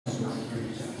Good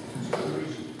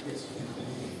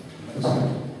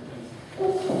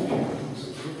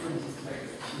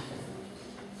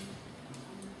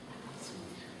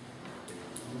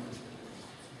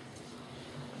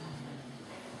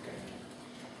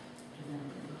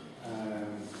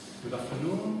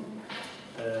afternoon.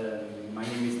 My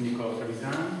name is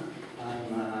Trevisan.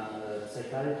 I'm a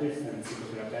psychiatrist and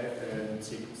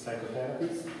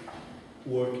psychotherapist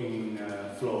working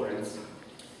in Florence.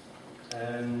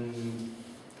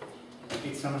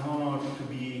 It's an honor to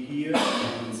be here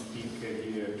and speak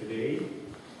here today.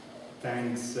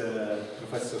 Thanks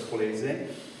Professor Polese,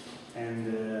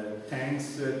 and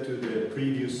thanks to the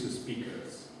previous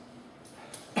speakers.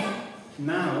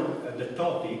 Now, the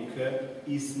topic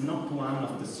is not one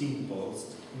of the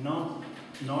simplest, nor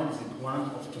is it one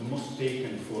of the most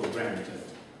taken for granted.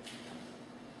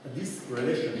 This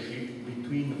relationship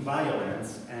between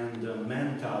violence and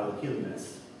mental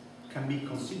illness can be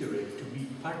considered to be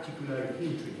particularly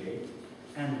intricate,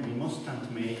 and we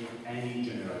mustn't make any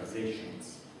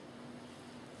generalizations.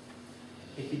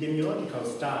 Epidemiological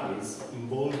studies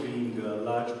involving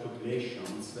large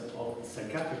populations of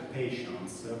psychiatric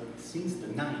patients since the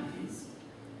 90s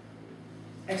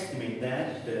estimate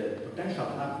that the potential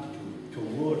aptitude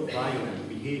toward violent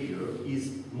behavior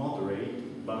is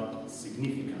moderate but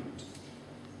significant.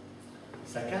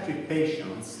 Psychiatric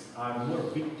patients are more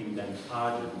victims than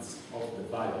agents of the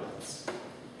violence.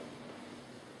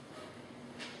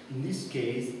 In this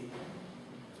case,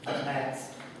 the acts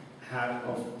have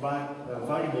of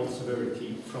variable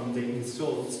severity from the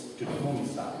insults to the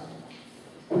homicide.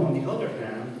 On the other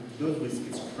hand, those with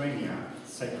schizophrenia,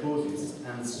 psychosis,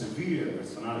 and severe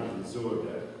personality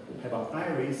disorder have a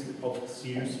high risk of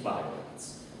serious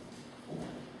violence.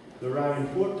 There are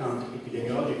important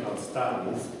epidemiological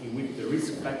studies in which the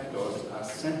risk factors are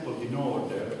sampled in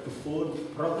order to form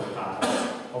prototypes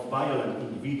of violent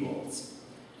individuals.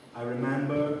 I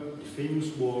remember the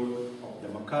famous work of the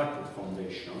MacArthur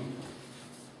Foundation,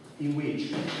 in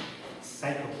which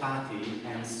psychopathy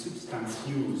and substance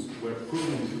use were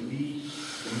proven to be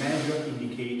the major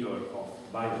indicator of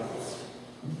violence.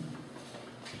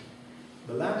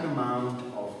 The large amount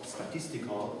of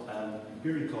statistical and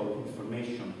empirical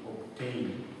information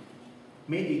obtained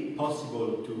made it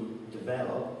possible to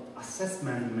develop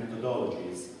assessment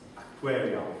methodologies,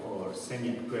 actuarial or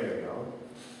semi-actuarial,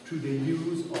 through the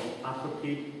use of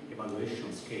appropriate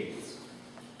evaluation scales.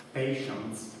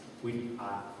 Patients with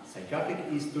a psychiatric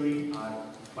history are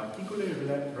particularly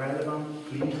relevant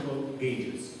clinical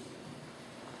gauges.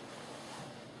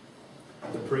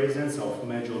 The presence of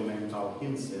major mental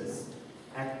illnesses,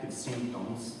 active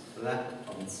symptoms, lack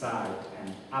of insight,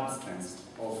 and absence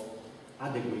of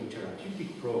adequate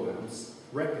therapeutic programs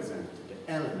represent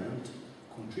the element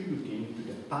contributing to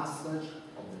the passage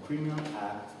of the criminal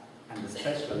act and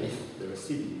especially the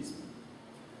recidivism.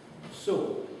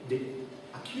 So, the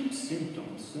acute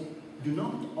symptoms do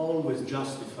not always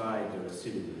justify the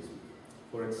recidivism.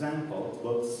 For example,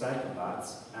 both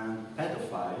psychopaths and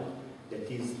pedophiles,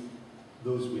 that is,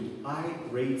 those with high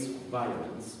rates of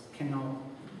violence, cannot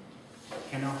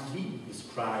be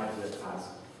described as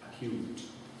acute.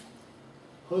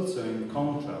 Also, in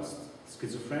contrast,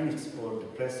 schizophrenics or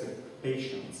depressive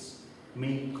patients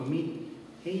may commit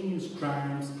heinous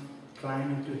crimes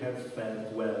claiming to have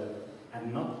felt well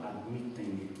and not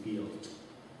admitting guilt.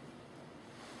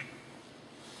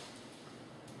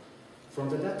 From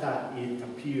the data, it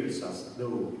appears as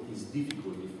though it is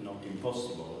difficult, if not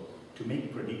impossible, to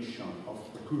make prediction of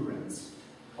recurrence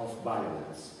of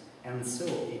violence, and so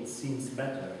it seems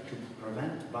better to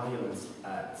prevent violence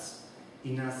acts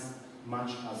in as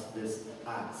much as these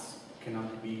acts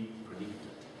cannot be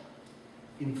predicted.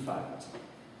 In fact,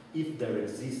 if there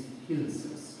exist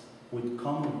illnesses with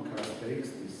common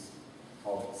characteristics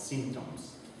of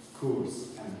symptoms, course,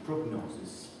 and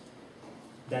prognosis,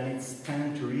 then it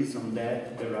stands to reason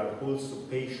that there are also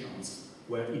patients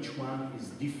where each one is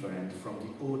different from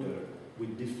the other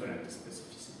with different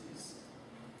specificities.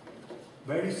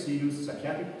 Very serious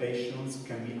psychiatric patients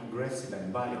can be aggressive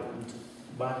and violent,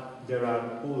 but there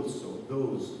are also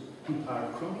those who are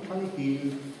chronically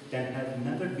ill and have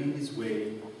never been this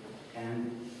way,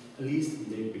 and at least in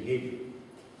their behavior.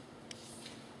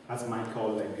 As my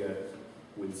colleague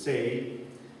will say,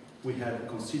 we have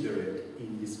considered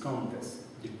in this context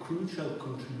the crucial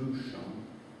contribution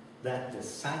that the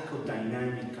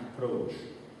psychodynamic approach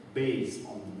based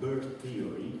on birth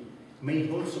theory may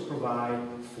also provide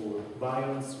for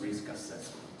violence risk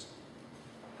assessment.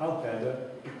 However,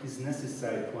 it is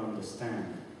necessary to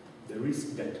understand the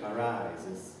risk that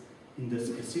arises in the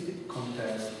specific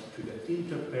context to the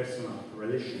interpersonal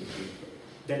relationship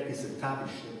that is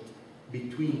established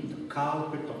between the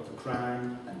culprit of the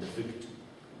crime and the victim.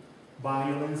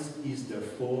 Violence is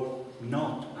therefore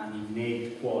not an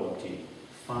innate quality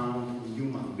found in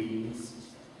human beings,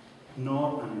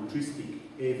 nor an intrinsic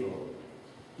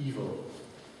evil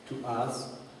to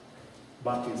us,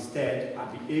 but instead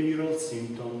a behavioral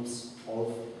symptoms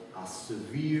of a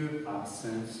severe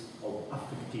absence of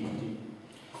affectivity,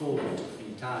 called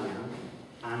in Italian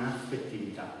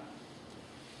anaffettività.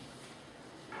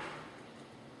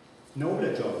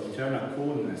 Knowledge of internal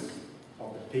coldness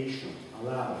of the patient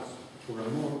allows for a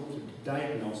more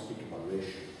diagnostic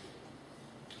evaluation.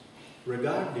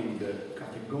 Regarding the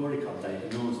categorical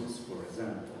diagnosis, for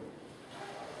example,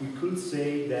 we could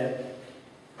say that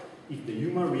if the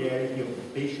human reality of the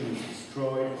patient is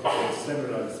destroyed in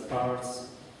several parts,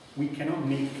 we cannot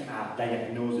make a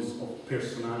diagnosis of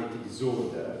personality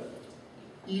disorder,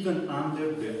 even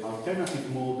under the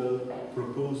alternative model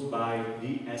proposed by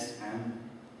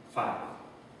DSM-5.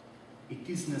 It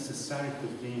is necessary to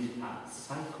think a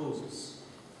psychosis.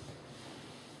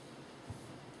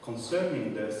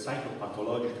 Concerning the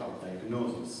psychopathological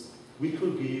diagnosis, we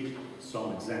could give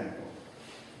some examples.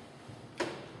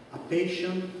 A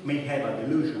patient may have a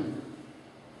delusion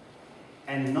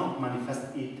and not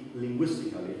manifest it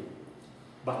linguistically,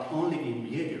 but only in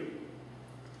behavior.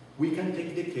 We can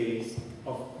take the case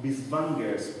of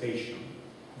Biswanger's patient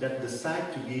that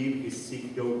decided to give his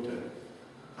sick daughter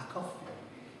a coffee.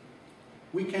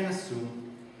 We can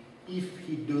assume, if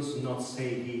he does not say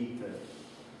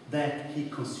it, that he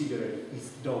considered his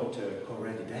daughter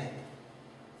already dead.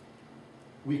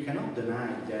 We cannot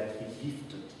deny that he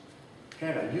gifted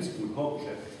her a useful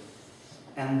object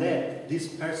and that this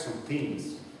person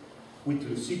thinks with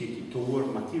lucidity toward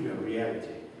material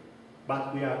reality,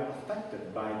 but we are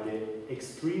affected by the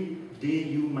extreme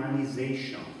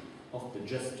dehumanization of the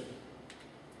gesture.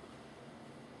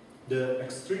 The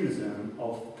extremism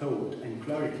of thought and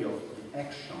clarity of the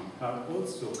action are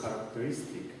also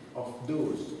characteristic of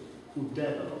those who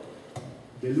develop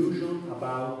delusion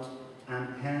about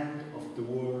an end of the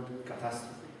world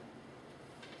catastrophe.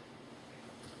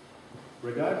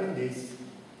 Regarding this,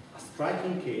 a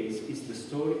striking case is the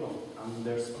story of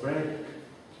Anders Breivik,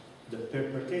 the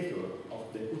perpetrator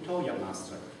of the Utøya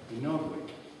massacre in Norway.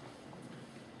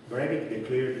 Breivik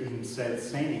declared himself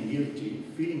sane and guilty,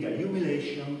 feeling a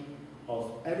humiliation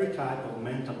of every type of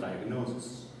mental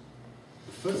diagnosis.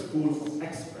 The first pool of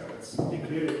experts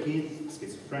declared him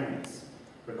schizophrenic,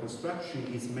 reconstructing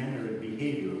his manner and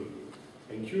behavior,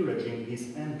 encouraging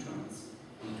his entrance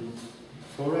into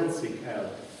forensic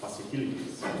health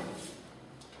facilities.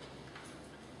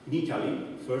 In Italy,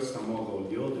 first among all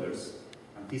the others,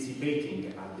 anticipating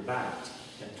a debate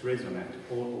that resonated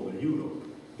all over Europe,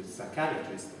 the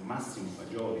psychiatrist Massimo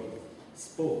Fagioli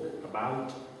spoke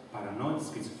about paranoid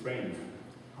schizophrenia,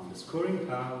 underscoring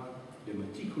how the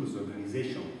meticulous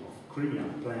organization of criminal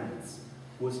plans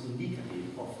was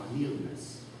indicative of an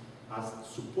illness, as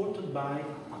supported by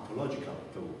a pathological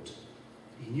thought.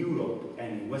 In Europe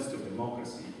and in Western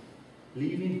democracy,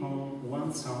 leaving home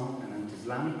one son an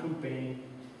anti-Islamic campaign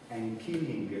and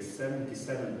killing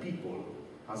 77 people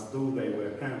as though they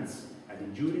were ants and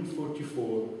injuring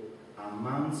 44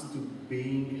 amounts to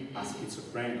being a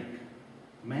schizophrenic,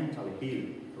 mentally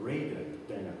ill rather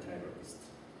than a terrorist.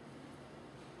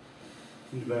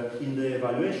 In the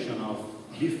evaluation of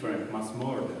different mass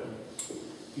murder,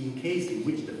 in case in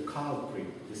which the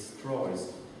culprit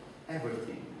destroys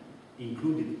everything,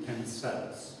 including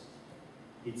themselves,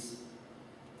 it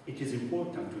is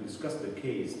important to discuss the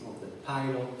case of the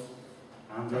pilot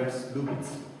Andreas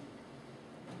Lubitz.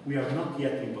 We are not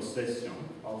yet in possession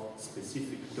of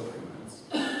specific documents,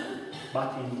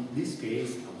 but in this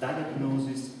case, a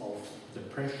diagnosis of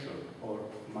depression or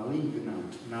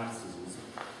malignant narcissism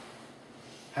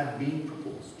had been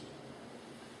proposed.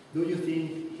 Do you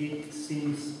think it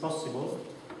seems possible?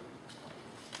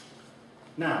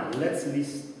 Now, let's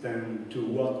listen to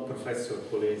what Professor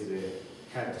Polese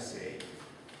had to say.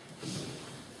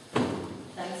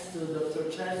 Thanks to Dr.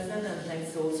 Trevisan and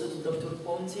thanks also to Dr.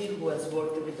 Ponti, who has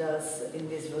worked with us in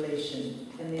this relation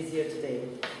and is here today.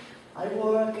 I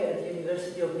work at the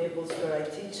University of Naples where I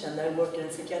teach, and I work in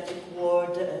a psychiatric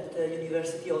ward at the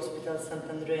University Hospital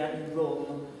Sant'Andrea in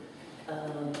Rome.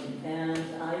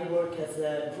 And I work as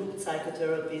a group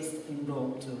psychotherapist in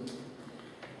Rome too.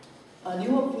 A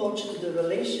new approach to the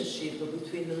relationship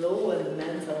between law and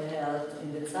mental health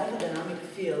in the psychodynamic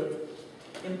field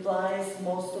implies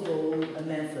most of all a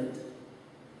method,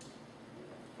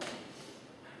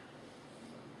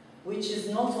 which is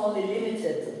not only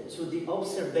limited to the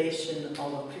observation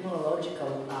of a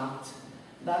criminological act,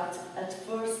 but at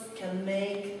first can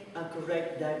make a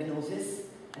correct diagnosis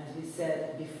as we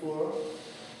said before,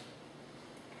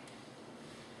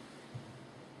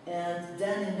 and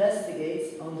then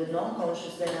investigates on the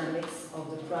non-conscious dynamics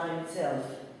of the crime itself,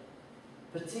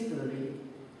 particularly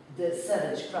the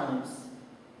savage crimes.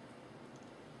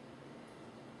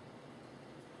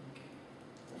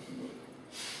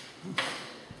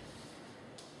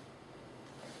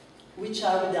 Which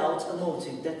are without a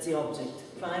motive, that's the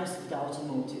object, crimes without a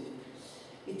motive.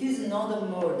 It is not a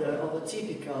murder of a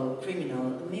typical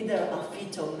criminal, neither a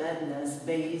fit of madness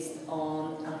based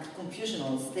on a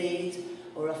confusional state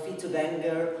or a fit of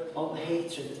anger or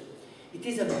hatred. It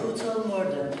is a brutal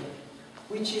murder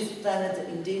which is planned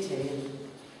in detail.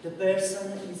 The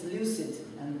person is lucid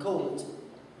and cold.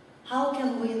 How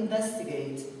can we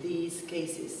investigate these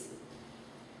cases?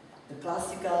 The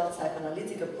classical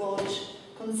psychoanalytic approach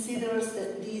considers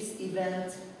that this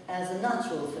event as a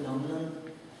natural phenomenon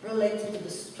related to the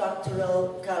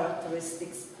structural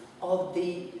characteristics of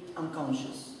the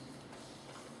unconscious.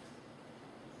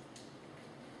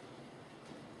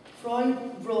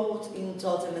 Freud wrote in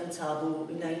Totem and Taboo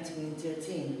in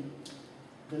 1913,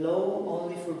 "The law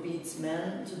only forbids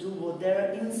men to do what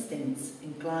their instincts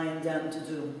incline them to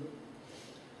do.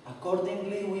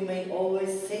 Accordingly, we may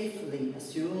always safely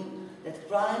assume that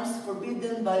crimes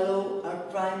forbidden by law are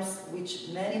crimes which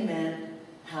many men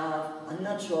have a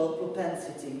natural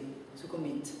propensity to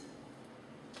commit."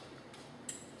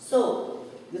 So,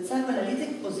 the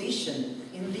psychoanalytic position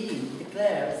indeed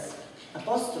declares a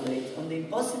postulate on the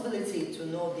impossibility to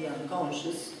know the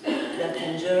unconscious, that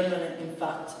in German, in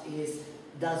fact, is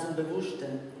das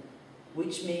Unbewusste,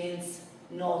 which means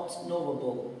not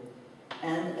knowable,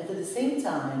 and at the same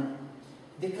time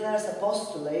declares a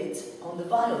postulate on the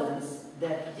violence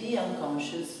that the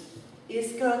unconscious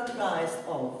is characterized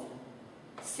of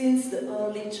since the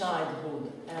early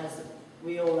childhood, as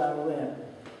we all are aware.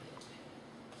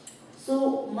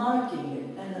 So,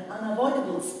 marking an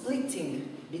unavoidable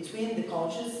splitting between the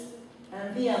conscious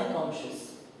and the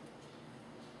unconscious.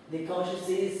 The conscious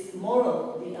is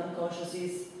moral, the unconscious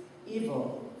is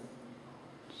evil.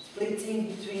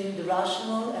 Splitting between the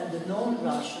rational and the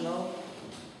non-rational,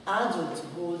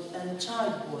 adulthood and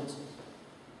childhood.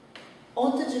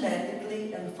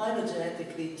 Ontogenetically and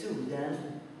phylogenetically too,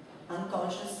 then,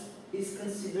 unconscious is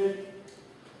considered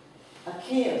a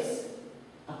chaos,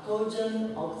 a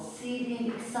cauldron of seething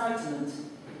excitement.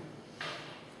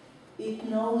 It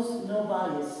knows no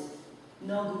values,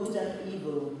 no good and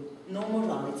evil, no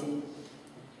morality.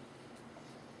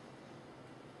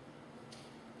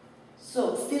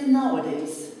 So, still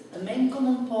nowadays, a main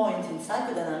common point in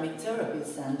psychodynamic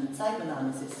therapies and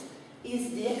psychoanalysis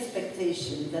is the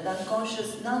expectation that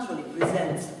unconscious naturally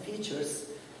presents features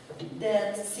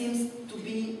that seems to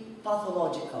be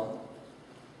pathological.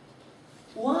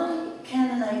 Why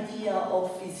can an idea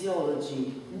of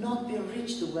physiology not be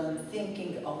reached when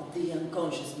thinking of the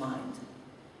unconscious mind?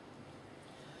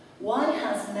 Why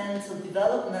has mental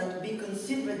development been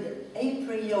considered a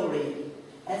priori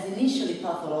as initially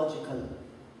pathological,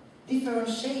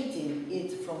 differentiating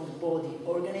it from the body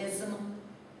organism?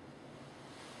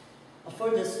 A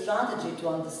further strategy to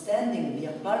understanding the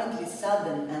apparently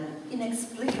sudden and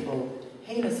inexplicable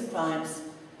heinous crimes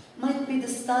might be the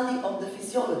study of the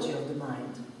physiology of the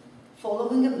mind,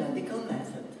 following a medical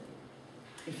method.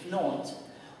 If not,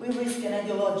 we risk an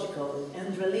ideological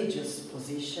and religious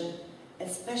position,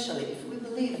 especially if we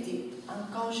believe the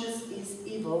unconscious is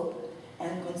evil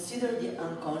and consider the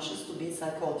unconscious to be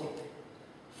psychotic,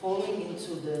 falling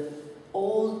into the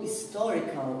old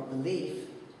historical belief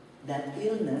that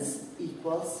illness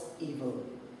equals evil.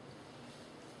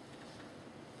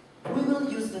 We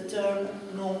will use the term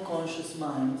non-conscious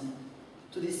mind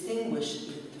to distinguish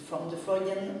it from the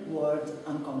Freudian word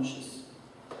unconscious.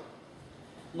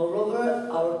 Moreover,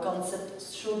 our concept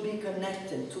should be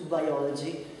connected to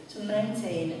biology to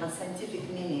maintain a scientific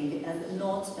meaning and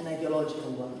not an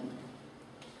ideological one.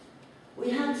 We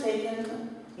have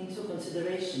taken into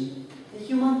consideration the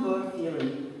human birth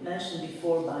theory mentioned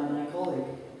before by my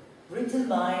colleague, written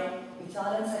by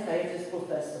Italian psychiatrist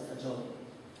Professor Fagioli.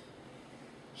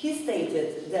 He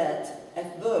stated that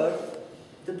at birth,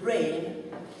 the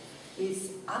brain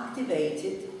is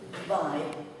activated by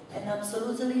an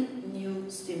absolutely new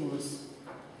stimulus,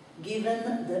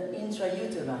 given the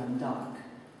intrauterine dark,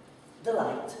 the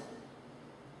light,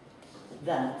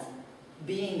 that,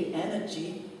 being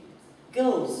energy,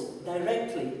 goes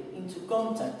directly into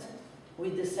contact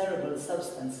with the cerebral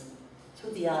substance to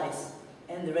the eyes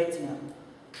and the retina,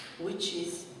 which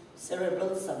is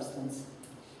cerebral substance.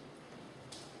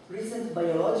 Recent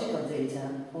biological data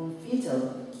on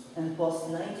fetal and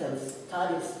postnatal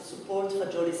studies support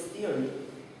Fagioli's theory,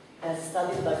 as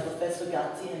studied by Professor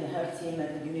Gatti and her team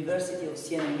at the University of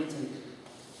Siena in Italy.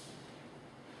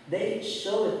 They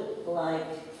showed like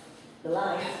the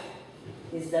light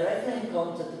is directly in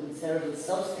contact with cerebral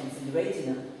substance in the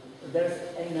retina.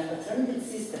 There's an alternative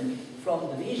system from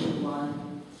the vision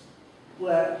one,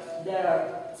 where there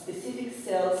are specific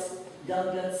cells,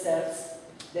 ganglion cells,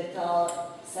 that are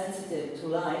sensitive to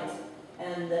light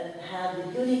and have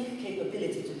the unique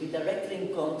capability to be directly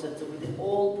in contact with the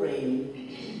whole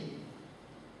brain.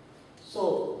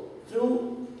 So,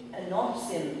 through an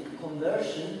opsin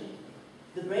conversion,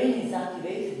 the brain is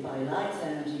activated by light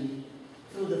energy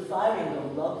through the firing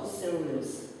of locus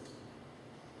coeruleus.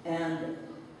 And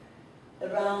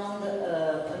around,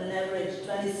 on an average,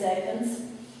 20 seconds,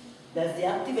 there's the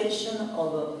activation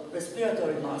of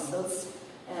respiratory muscles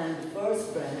and the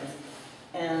first breath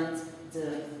and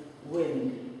the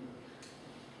willing.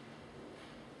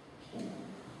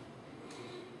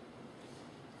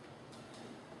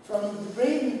 From the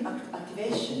brain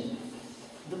activation,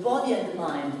 the body and the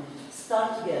mind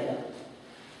start together.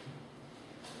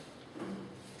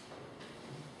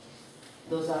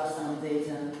 Those are some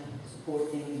data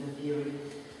supporting the theory.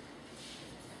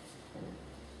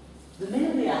 The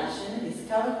main reaction is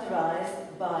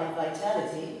characterized by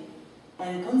vitality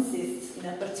and consists in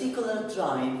a particular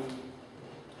drive,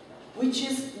 which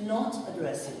is not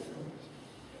aggressive.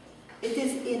 It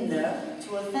is inner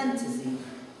to a fantasy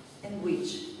in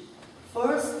which,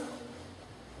 first,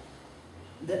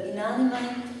 the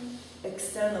inanimate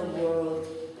external world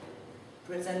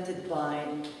presented by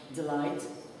the light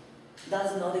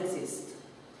does not exist.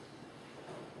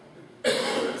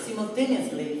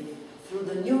 Simultaneously, through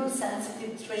the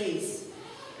neurosensitive trace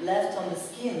left on the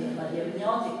skin by the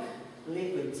amniotic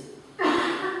liquid,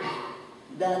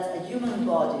 that a human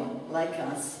body, like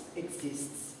us,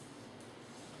 exists.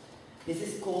 This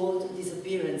is called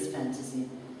disappearance fantasy,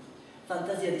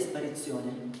 fantasia di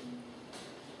sparizione.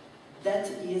 That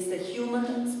is the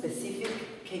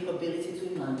human-specific capability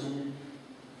to imagine.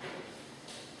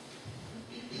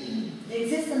 The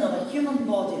existence of a human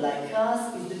body like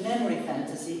us is the memory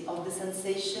fantasy of the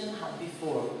sensation had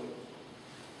before.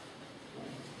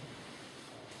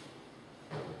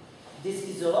 This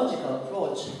physiological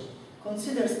approach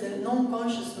considers the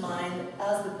non-conscious mind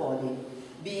as the body,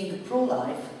 being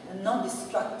pro-life and not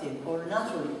destructive or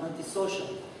naturally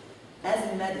antisocial. As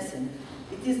in medicine,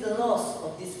 it is the loss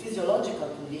of this physiological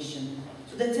condition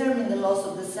to determine the loss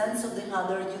of the sense of the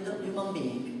other human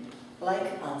being,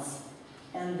 like us,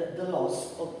 and the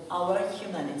loss of our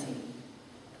humanity.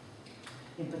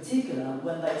 In particular,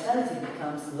 when vitality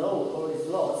becomes low or is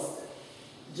lost,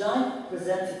 joy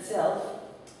presents itself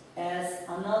as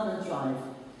another drive.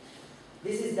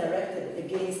 This is directed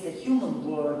against the human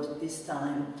world this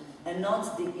time, and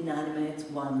not the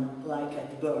inanimate one like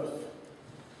at birth.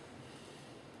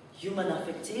 Human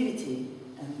affectivity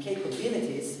and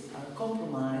capabilities are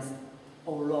compromised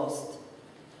or lost,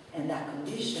 and a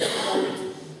condition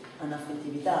called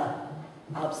anaffettività,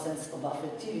 absence of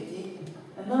affectivity,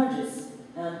 emerges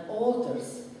and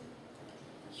alters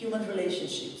human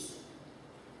relationships.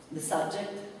 The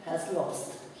subject has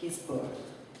lost his birth.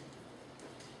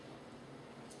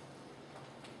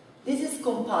 This is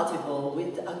compatible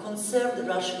with a conserved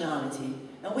rationality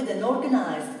and with an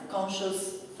organized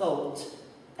conscious thought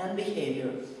and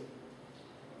behavior.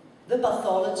 The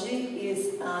pathology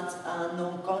is at a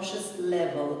non-conscious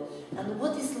level, and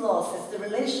what is lost is the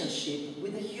relationship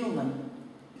with the human.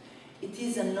 It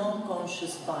is a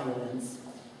non-conscious violence.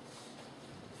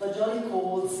 Fagioli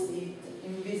calls it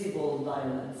invisible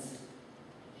violence.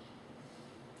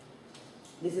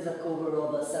 This is a cover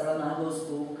of Saramago's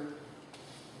book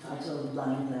titled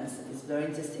Blindness. It's very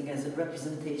interesting as a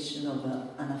representation of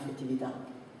anaffettività.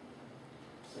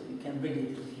 So you can read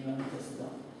it if you are interested.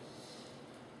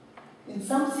 In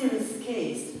some serious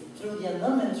case, through the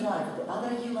annulment drive, the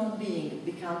other human being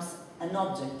becomes an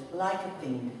object, like a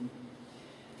thing.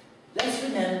 Let's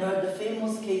remember the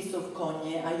famous case of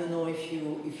Cogne, I don't know if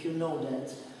you know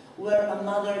that, where a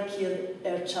mother killed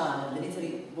her child. In Italy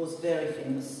it was very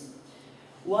famous.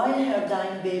 While her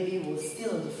dying baby was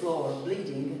still on the floor,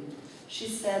 bleeding, she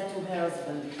said to her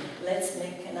husband, "Let's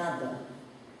make another."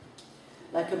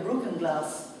 Like a broken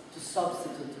glass to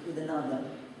substitute with another.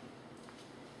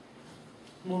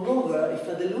 Moreover, if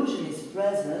a delusion is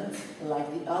present,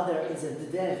 like the other is the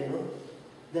devil,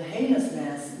 the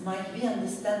heinousness might be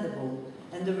understandable,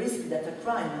 and the risk that a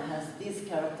crime has this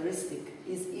characteristic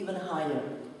is even higher.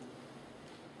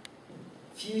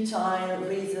 Futile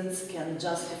reasons can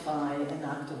justify an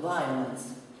act of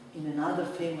violence. In another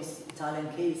famous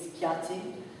Italian case,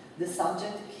 Chiatti, the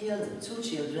subject killed 2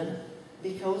 children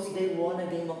because they won a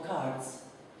game of cards.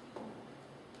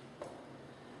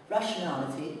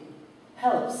 rationality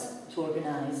helps to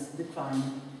organize the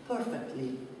crime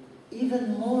perfectly,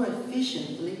 even more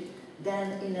efficiently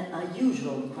than in a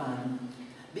usual crime,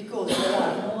 because there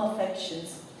are no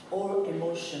affections or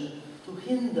emotion to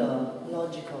hinder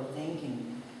logical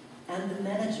thinking and the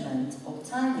management of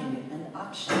timing and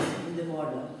actions in the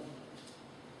murder.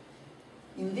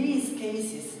 In these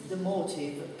cases, the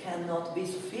motive cannot be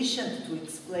sufficient to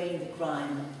explain the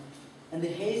crime and the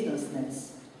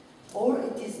heinousness, or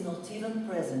it is not even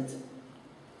present.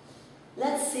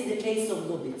 Let's see the case of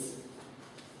Lubitz.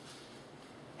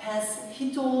 Has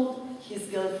he told his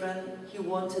girlfriend he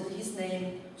wanted his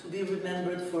name to be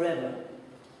remembered forever?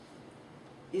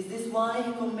 Is this why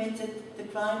he committed the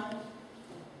crime?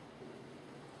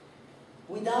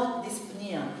 Without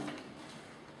dyspnea,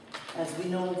 as we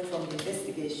know from the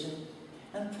investigation,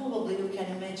 and probably you can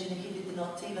imagine he did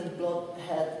not even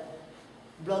have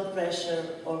blood pressure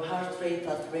or heart rate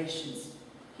alterations.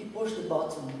 He pushed the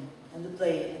button and the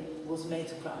plane was made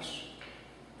to crash.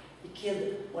 He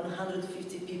killed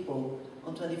 150 people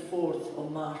on 24th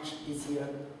of March this year.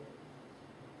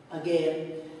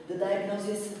 Again, the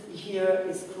diagnosis here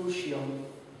is crucial.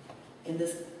 In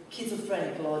the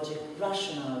schizophrenic logic,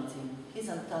 rationality is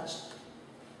untouched,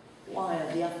 while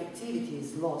the affectivity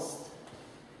is lost,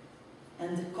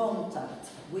 and the contact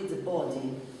with the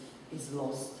body is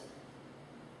lost.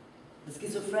 The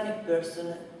schizophrenic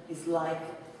person is like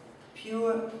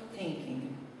pure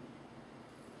thinking.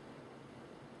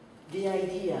 The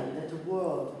idea that the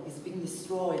world is being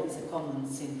destroyed is a common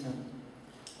symptom.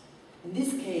 In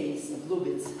this case of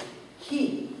Lubitz,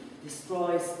 he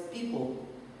destroys people.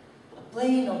 A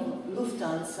plane of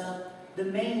Lufthansa, the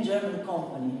main German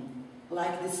company,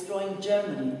 like destroying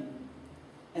Germany,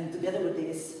 and together with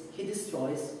this, he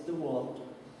destroys the world.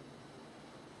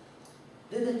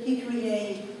 Did he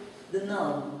create the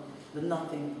null, the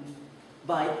nothing,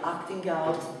 by acting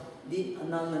out the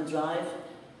annulment drive?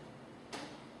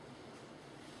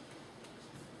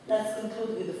 Let's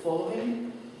conclude with the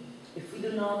following. If we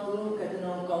do not look at the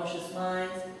non-conscious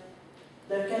mind,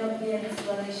 there cannot be an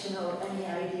explanation or any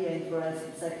idea in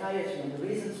forensic psychiatry on the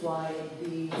reasons why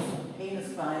these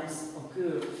heinous crimes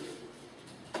occur.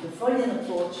 The Freudian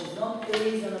approach is not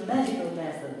based on a medical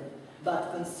method,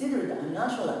 but considered a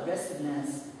natural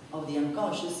aggressiveness of the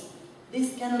unconscious.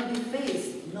 This cannot be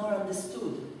faced, nor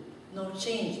understood, nor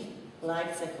changed,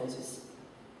 like psychosis.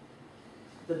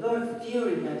 The birth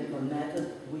theory medical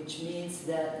method, which means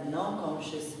that the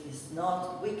non-conscious is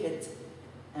not wicked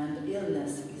and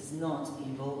illness is not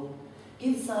evil,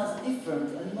 gives us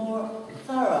different and more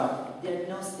thorough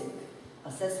diagnostic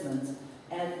assessment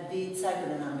at the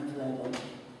psychodynamic level.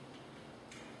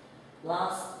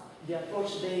 Last, the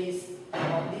approach based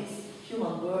on this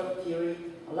human birth theory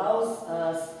allows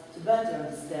us to better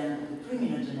understand the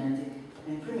criminogenetic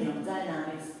and criminal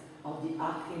dynamics of the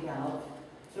acting out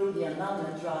through the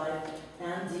annulment drive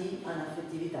and the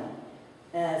anaffectività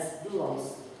as the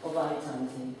loss of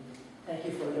vitality. Thank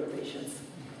you for your patience.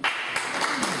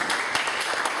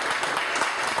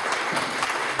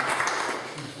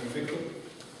 Perfecto.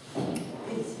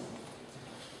 Please.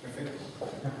 Perfecto.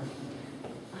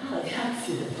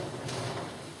 Grazie.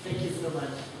 Thank you so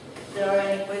much. If there are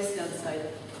any questions,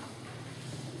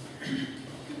 Could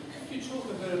you talk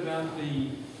a bit about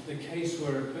the case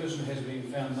where a person has been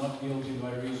found not guilty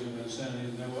by reason of insanity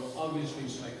and they were obviously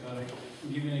psychotic?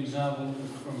 I'll give you an example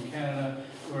from Canada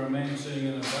where a man sitting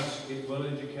in a bus, well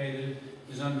educated,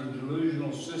 is under a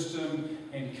delusional system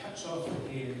and cuts off the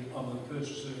head of the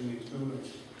person sitting next to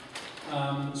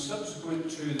him. Subsequent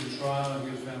to the trial,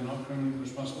 he was found not criminally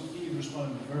responsible. He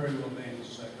responded very well to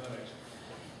antipsychotics.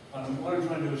 What I'm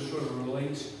trying to do is sort of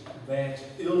relate that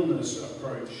illness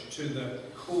approach to the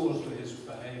cause for his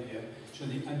behaviour, to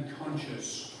the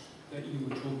unconscious that you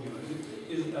were talking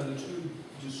about. Are the two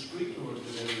discrete or do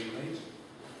they relate?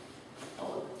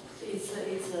 Oh,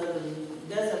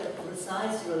 there's a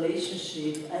precise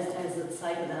relationship, as a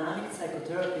psychodynamic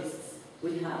psychotherapist,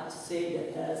 we have to say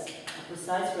that there's a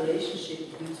precise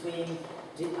relationship between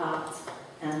the act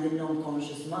and the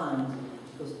non-conscious mind,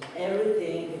 because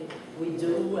everything we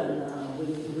do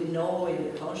and we know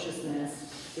in the consciousness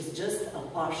is just a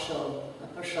partial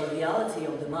reality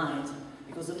of the mind,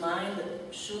 because the mind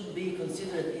should be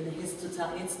considered in its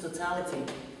totality,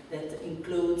 that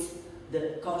includes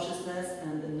the consciousness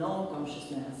and the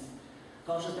non-consciousness.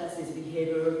 Consciousness is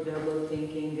behavior, verbal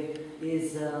thinking,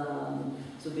 is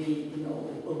to be,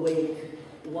 awake,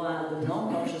 while the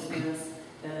non-consciousness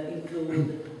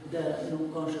include the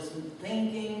non-conscious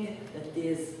thinking that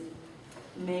is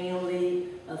mainly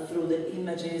through the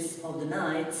images of the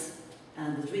night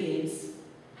and the dreams,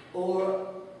 or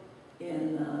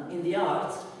in the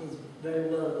art is very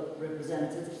well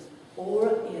represented,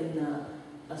 or in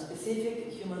a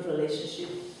specific human relationship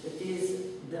that is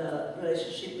the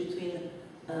relationship between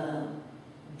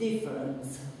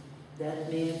difference.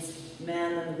 That means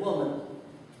man and woman,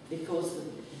 because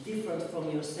different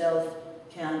from yourself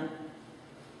can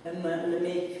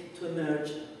make to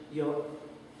emerge your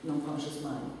non-conscious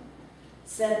mind.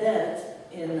 Said that,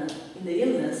 in the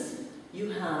illness,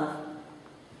 you have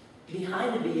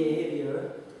behind the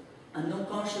behavior a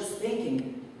non-conscious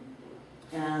thinking,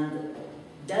 and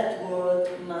that world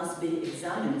must be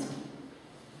examined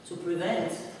to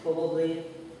prevent probably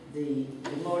the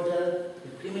murder, the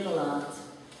criminal act,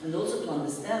 and also to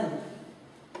understand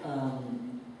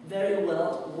very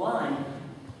well why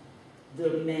the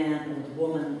man or the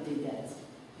woman did that.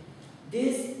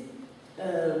 This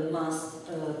must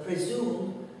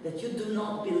presume that you do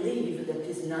not believe that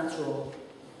it's natural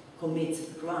commit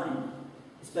crime,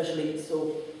 especially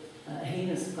so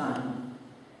heinous crime.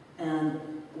 And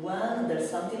when there's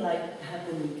something like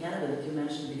happened in Canada that you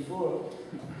mentioned before,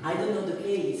 I don't know the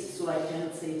case, so I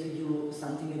can't say to you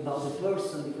something about the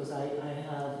person because I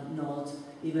have not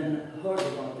even heard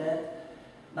about that.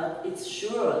 But it's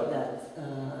sure that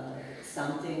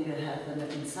something happened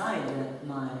inside that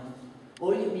mind.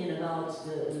 Or you mean about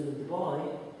the boy?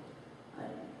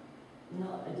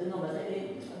 No, I don't know, but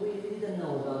we didn't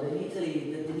know about it. In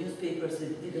Italy, the newspapers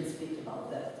didn't speak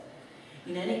about that.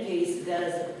 In any case,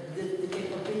 there's the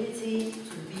capability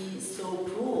to be so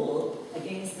cruel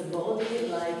against a body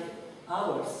like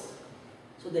ours.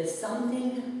 So there's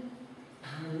something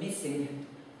missing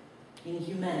in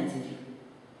humanity.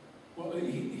 Well,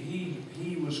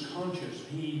 he was conscious.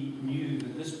 He knew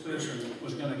that this person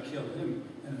was going to kill him.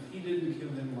 And if he didn't kill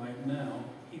him right now,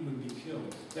 he would be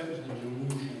killed. That was the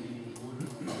delusion he was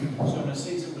working on. So in a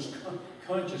sense, it was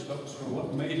conscious, but sort of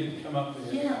what made it come up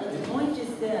there. Yeah, but the point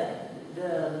is that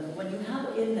when you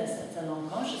have illness at an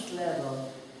unconscious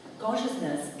level,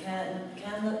 consciousness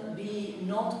can be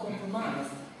not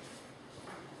compromised.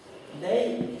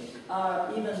 They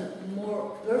are even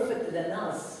more perfect than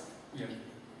us. Yeah.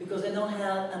 Because they don't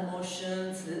have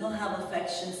emotions, they don't have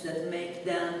affections that make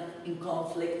them in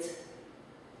conflict.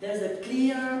 There's a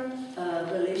clear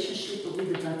relationship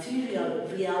with the material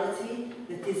reality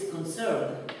that is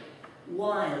conserved,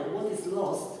 while what is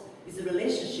lost is a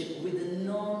relationship with the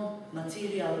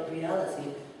non-material reality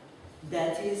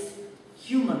that is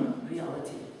human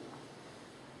reality.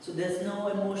 So there's no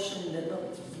emotion,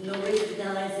 no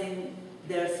recognizing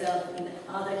their self in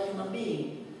other human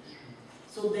being.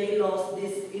 So they lost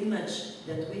this image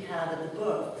that we have at the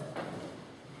birth.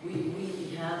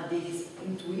 We have this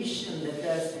intuition that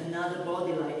there's another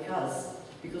body like us,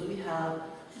 because we have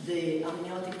the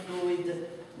amniotic fluid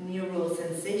neural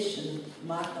sensation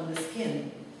marked on the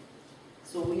skin.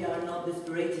 So we are not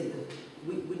desperated.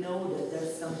 We know that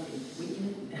there's something.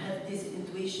 We have this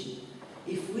intuition.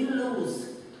 If we lose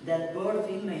that birth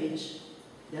image,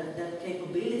 that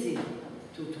capability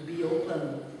to be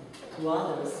open to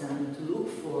others and to look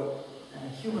for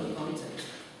human contact,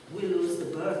 we lose the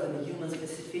birth and the human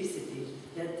specificity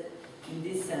that, in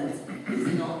this sense,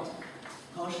 is not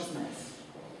consciousness.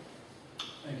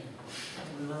 Thank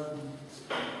you. You're welcome.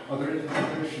 Are there any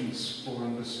conditions for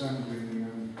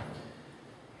understanding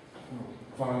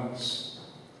violence,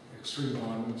 extreme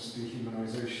violence,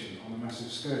 dehumanization on a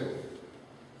massive scale?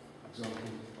 For example,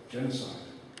 genocide,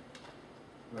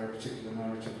 where a particular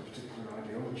narrative, a particular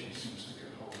ideology seems to get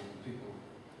hold of people,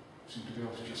 seem to be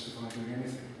able to justify doing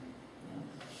anything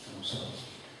for themselves.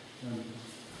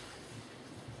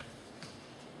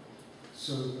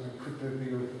 So could there be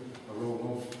a role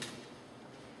of,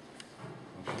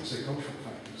 I should say, cultural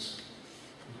factors?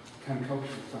 Can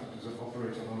cultural factors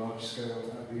operate on a large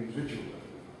scale at the individual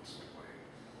level in that sort of way?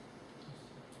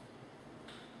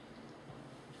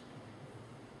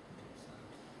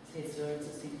 It's very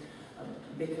interesting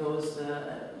because,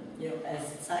 as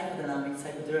a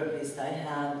psychotherapist, I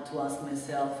have to ask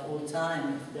myself all the time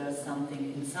if there's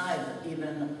something inside,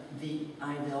 even the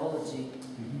ideology.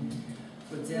 Mm-hmm.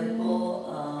 For example,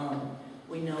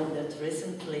 we know that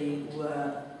recently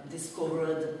were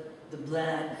discovered the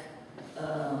black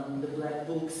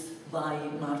books by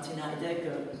Martin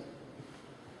Heidegger,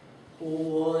 who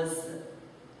was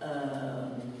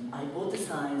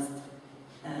hypothesized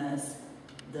as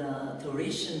the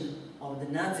theoretician of the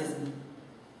Nazism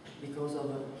because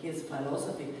of his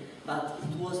philosophy, but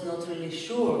it was not really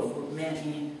sure for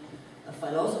many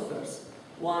philosophers.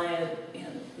 While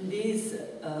in these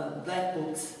black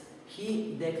books,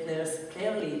 he declares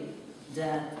clearly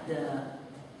that the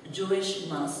Jewish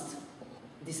must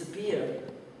disappear.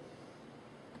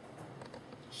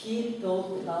 he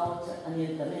talked about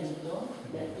annientamento,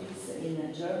 that is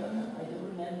in German, I don't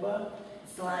remember.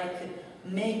 It's like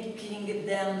making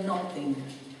them nothing,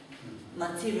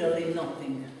 materially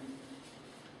nothing.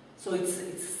 So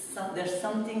there's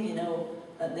something, you know,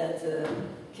 that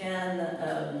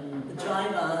can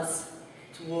drive us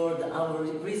toward our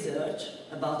research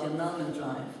about the annulment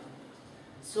drive.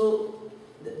 So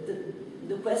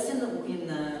the question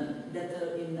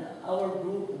that in our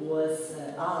group was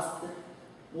asked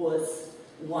was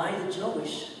why the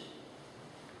Jewish,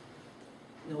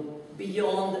 you know,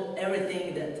 beyond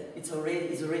everything that is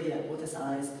already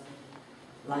hypothesized,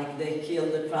 like they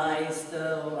killed the Christ,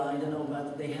 or I don't know,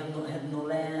 but they had no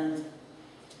land.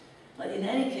 But in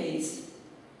any case,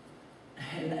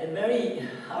 and a very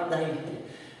hard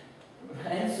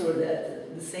answer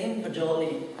that the same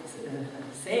Fagioli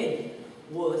said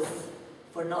was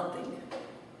for nothing.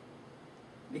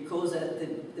 Because at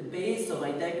the base of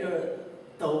Heidegger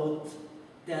thought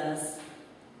that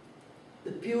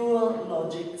the pure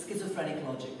logic, schizophrenic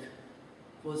logic,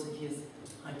 was his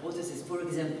hypothesis, for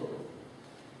example.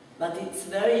 But it's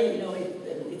very, you know,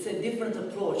 it's a different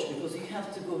approach because you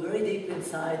have to go very deep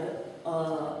inside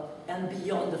and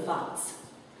beyond the facts.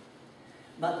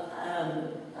 But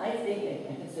I think,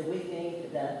 I can say we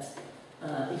think that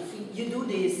if you do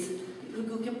this,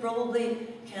 you can probably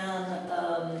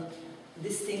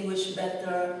distinguish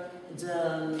better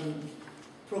the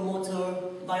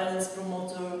violence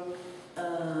promoter,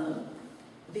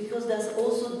 because there's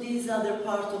also this other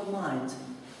part of mind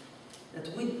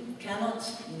that we cannot,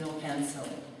 you know, cancel.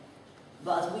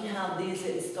 But we have this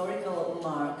historical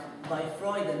mark by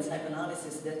Freud and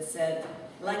psychoanalysis that said,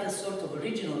 like a sort of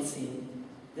original sin,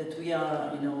 that we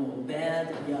are, you know,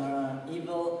 bad, we are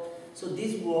evil, so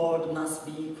this world must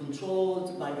be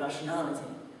controlled by rationality.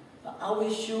 But are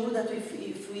we sure that if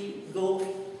we go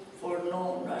for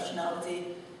no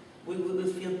rationality, we will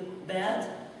feel bad?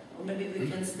 Or maybe we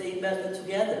can stay better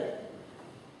together?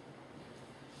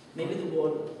 Maybe the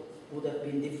world would have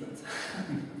been different.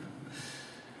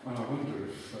 Well, I wonder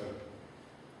if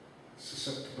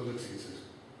susceptibility to,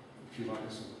 if you like,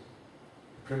 some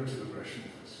primitive aggression,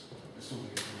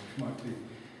 which might be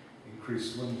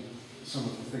increased when some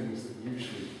of the things that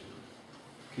usually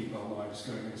keep our lives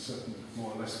going in a certain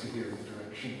more or less coherent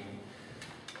direction,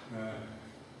 and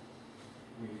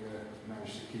we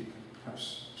manage to keep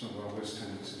perhaps some of our worst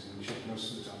tendencies in check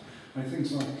most of the time. And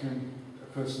things like a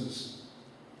person's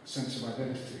sense of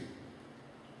identity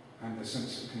and a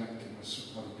sense of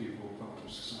connectedness with other people, part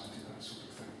of society, that sort of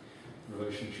thing,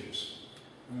 relationships.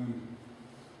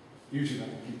 Usually that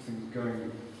will keep things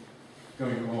going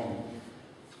along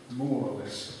more or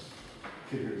less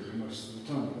coherently most of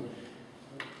the time.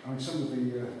 But I mean, some of the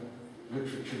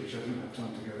literature, which I don't have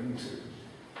time to go into,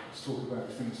 let's talk about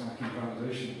things like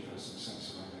invalidation of a person's sense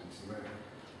of identity, where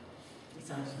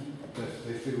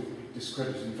they feel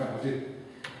discredited. In fact, I did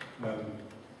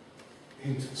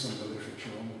hint at some of the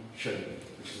literature on shame,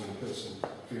 which is when a person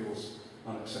feels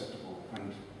unacceptable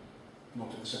and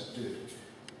not accepted. It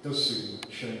does seem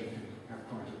that shame can have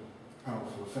quite a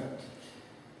powerful effect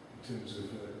in terms of,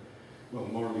 well,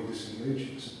 morally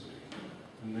disengaging somebody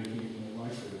and making it more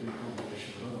likely that in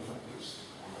combination with other factors,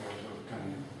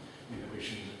 overcoming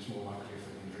inhibitions, it's more likely if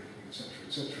they've been drinking, etc.,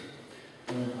 etc.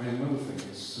 And another thing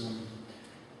is,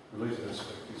 related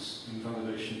aspect is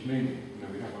invalidation of meaning. You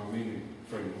know, we have our meaning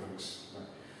frameworks, like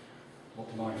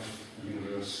what life, the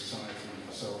universe, society,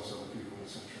 ourselves, other people,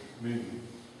 etc. mean.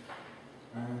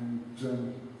 And,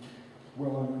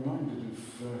 well, I'm reminded of,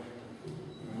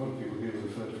 a lot of people here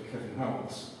have heard of Kevin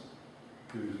Howells,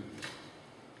 who's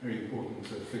a very important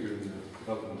figure in the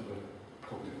development of a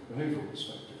cognitive behavioural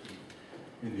perspective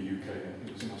in the UK, and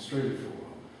he was in Australia for a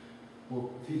while. Well,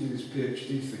 he did his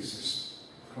PhD thesis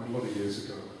quite a lot of years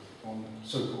ago on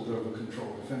so-called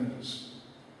over-control offenders,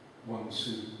 ones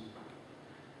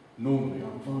who normally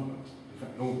aren't violent. In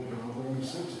fact, normally are rather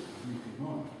unassertive and weak in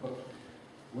mind, but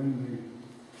when they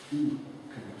do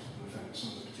commit an offence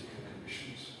under particular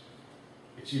conditions,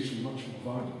 it's usually much more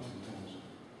violent in terms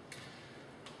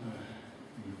of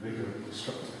the vigour and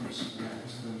destructiveness of the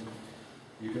act than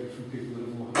you get from people that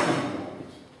are more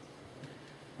violent.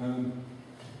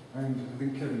 And I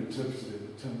think Kevin interpreted it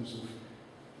in terms of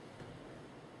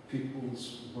people's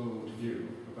worldview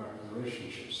about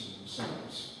relationships and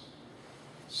themselves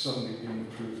suddenly being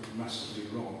proved massively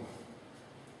wrong,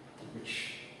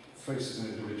 which faces an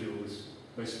individual as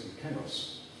basically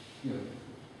chaos. You know,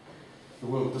 the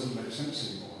world doesn't make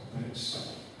sense anymore, and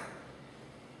it's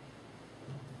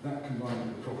that combined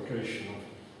with the provocation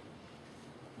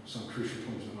of some crucial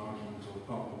point of an argument or a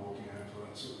partner walking out or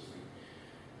that sort of thing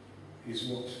is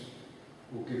what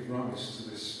or give rise to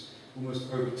this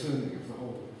almost overturning of the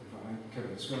whole, if I may,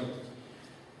 Kevin described it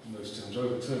in those terms,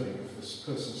 overturning of this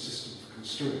person's system for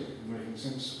construing and making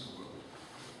sense of the world.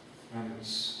 And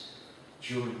it's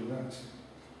during that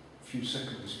few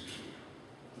seconds usually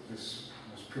that this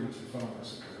most primitive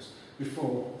violence occurs,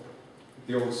 before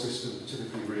the old system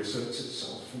typically reasserts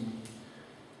itself and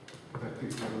that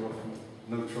people are often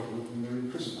no trouble when they're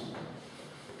in prison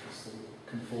because they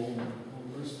conform and all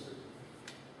the rest of it.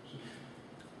 So,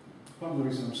 part of the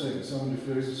reason I'm saying this, I wonder if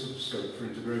there is a sort of scope for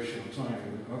integration or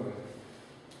tying with other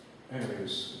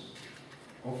areas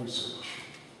of research.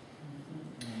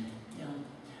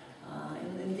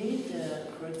 Indeed,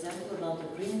 for example, about the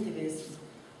primitivism,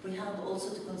 we have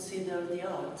also to consider the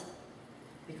art,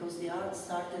 because the art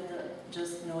started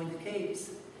just, in the caves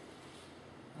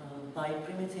by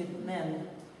primitive men.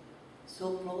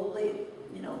 So probably,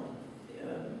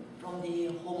 from the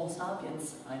Homo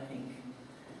sapiens, I think.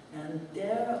 And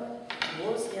there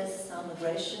was, yes, some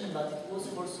aggression, but it was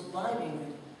for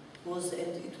surviving.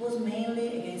 It was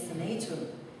mainly against the nature,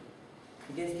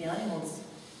 against the animals.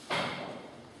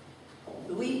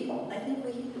 I think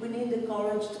we need the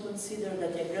courage to consider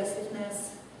that the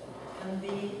aggressiveness can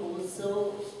be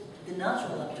also, the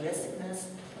natural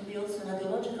aggressiveness can be also an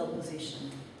ideological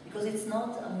position, because it's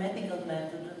not a medical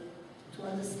method to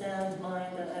understand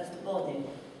mind as the body.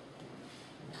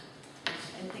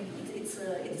 I think it's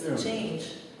a change.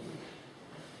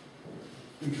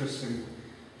 Interesting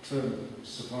term,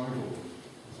 survival.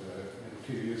 A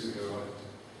few years ago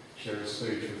I shared a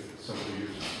stage with somebody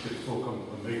who did a talk on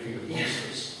the making of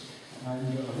monsters.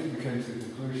 And I think we came to the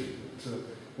conclusion that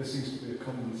there seems to be a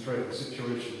common thread in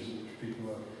situations in which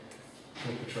people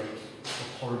perpetrate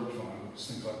abhorrent violence,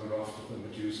 things like the raft of the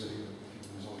Medusa, who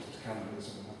resorted to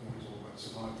cannibalism, and I think it was all about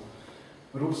survival.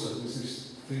 But also there's this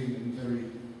theme in very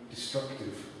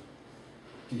destructive,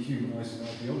 dehumanising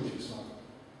ideologies like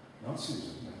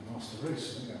Nazism, master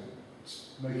race, it's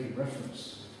making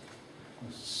reference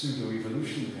to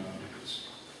pseudo-evolutionary ideas.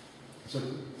 So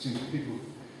it seems that people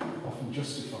often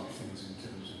justify things in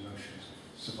terms of notions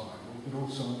of survival, but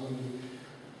also I wonder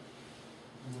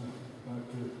about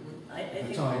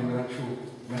the time and actual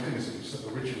mechanisms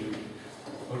that originally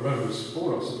arose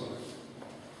for our survival.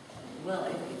 Well,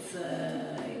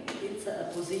 it's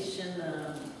a position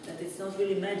that it's not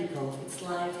really medical. It's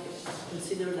like,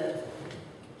 consider that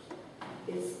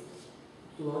it's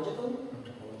logical.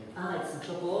 It's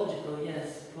anthropological,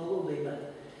 yes, probably,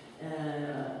 but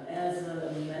as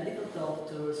medical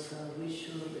doctors, we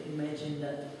should imagine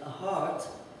that a heart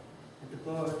at the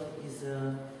birth is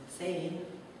sane,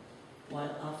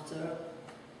 while after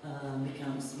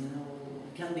becomes,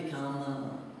 can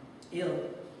become ill.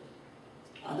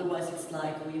 Otherwise, it's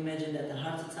like we imagine that the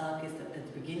heart attack is at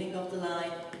the beginning of the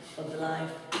life,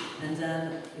 and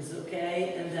then it's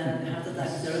okay, and then the heart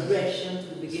attack is a regression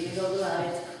to the beginning of the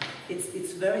life.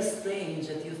 It's very strange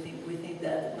that we think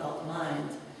that about mind,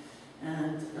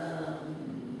 and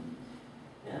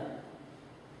yeah,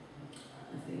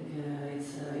 I think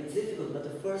it's difficult. But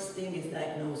the first thing is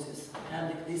diagnosis,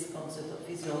 and this concept of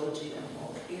physiology and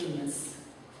of illness.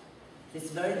 It's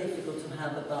very difficult to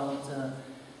have about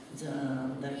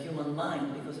the human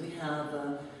mind, because we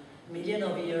have millions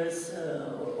of years,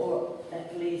 or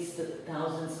at least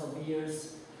thousands of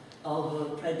years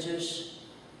of prejudice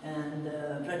and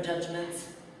prejudgments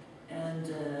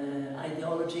and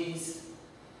ideologies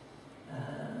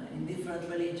in different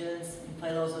religions, in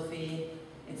philosophy.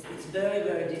 It's very,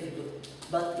 very difficult.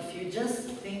 But if you just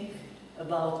think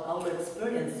about our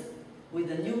experience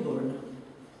with a newborn,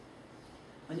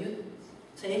 when you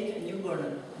take a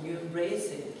newborn and you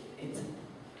embrace it,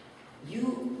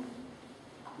 you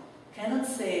cannot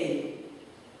say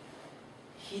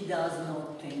he does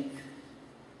not think.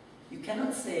 You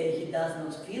cannot say he does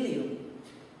not feel you.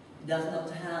 He does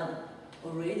not have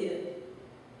already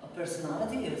a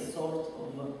personality, a sort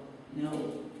of,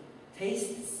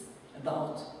 tastes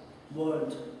about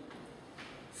world.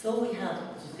 So we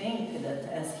have to think that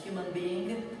as human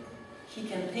being, he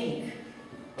can think,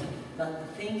 but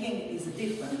thinking is a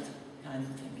different kind of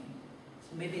thinking.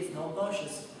 So maybe it's not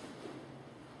conscious.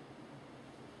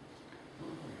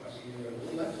 I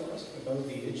would like to ask about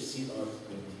the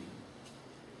HCR20.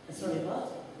 Sorry, what?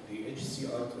 The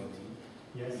HCR20.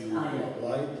 Yes. You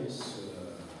applied this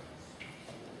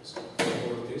score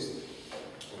test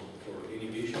for any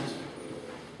patients?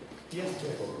 Yes,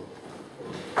 yes. For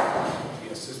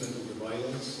the assessment of the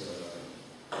violence.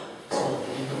 So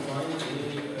did you find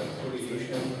any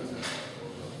correlation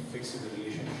or fixed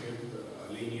relationship,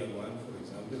 a linear one, for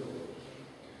example, or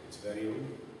it's variable?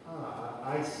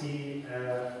 I see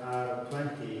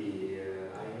plenty,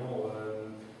 I know.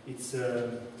 It it's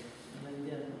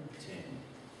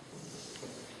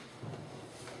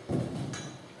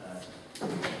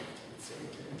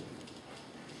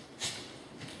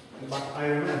but I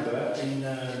remember in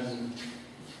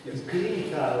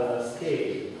clinical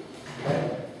scale,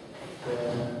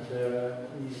 there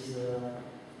is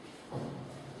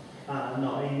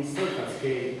no, in historical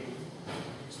scale,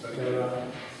 there are,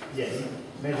 yes,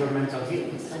 major mental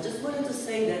illness. I just wanted to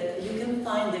say that you can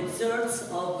find excerpts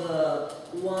of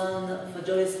one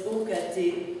Fagioli's book at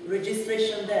the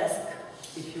registration desk,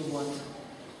 if you want.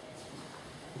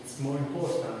 It's more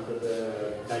important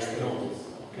the diagnosis.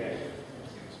 Okay.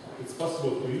 It's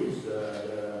possible to use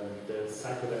the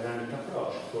psychodynamic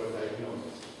approach for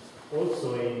diagnosis,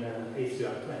 also in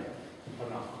ACR20, or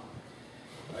not?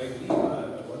 I agree.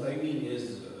 What I mean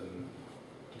is,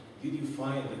 did you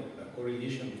find a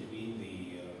correlation between the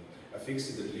a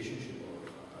fixed relationship or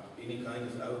any kind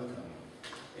of outcome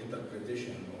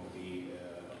interpretation of the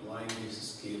applying this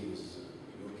scale with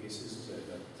your cases that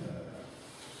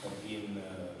have been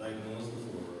diagnosed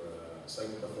for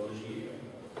psychopathology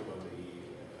over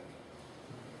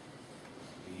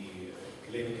the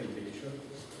clinical picture?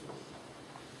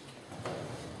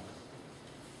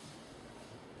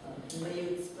 May you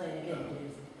explain again,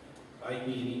 please? I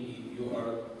mean, you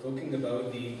are talking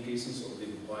about the cases of the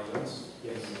violence,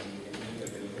 Yes, and mental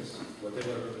illness,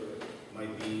 whatever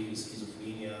might be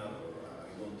schizophrenia or I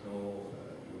don't know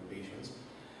your patients,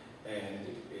 and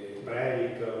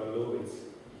Breivik, Lewis.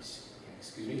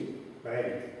 excuse me,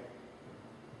 Breivik.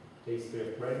 The history of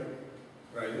Breivik?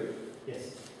 private.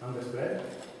 Yes. Anders Breivik?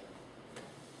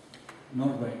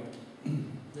 Norway.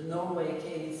 The Norway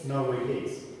case. Norway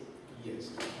case.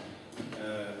 Yes.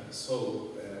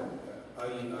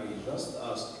 I just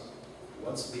asked,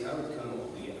 what's the outcome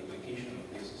of the application of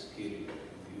this scale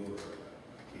in your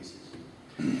cases?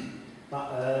 But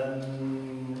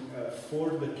for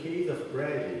the case of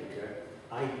Breivik,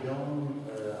 I don't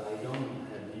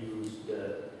have used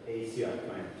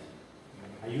ACR20.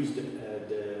 I used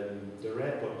the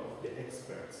report of the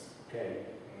experts. Okay.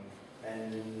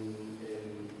 And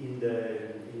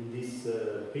in these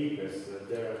papers,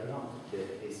 there are not the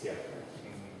ACR.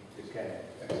 Okay.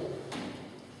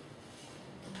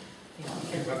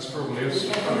 That's probably We us.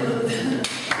 can conclude.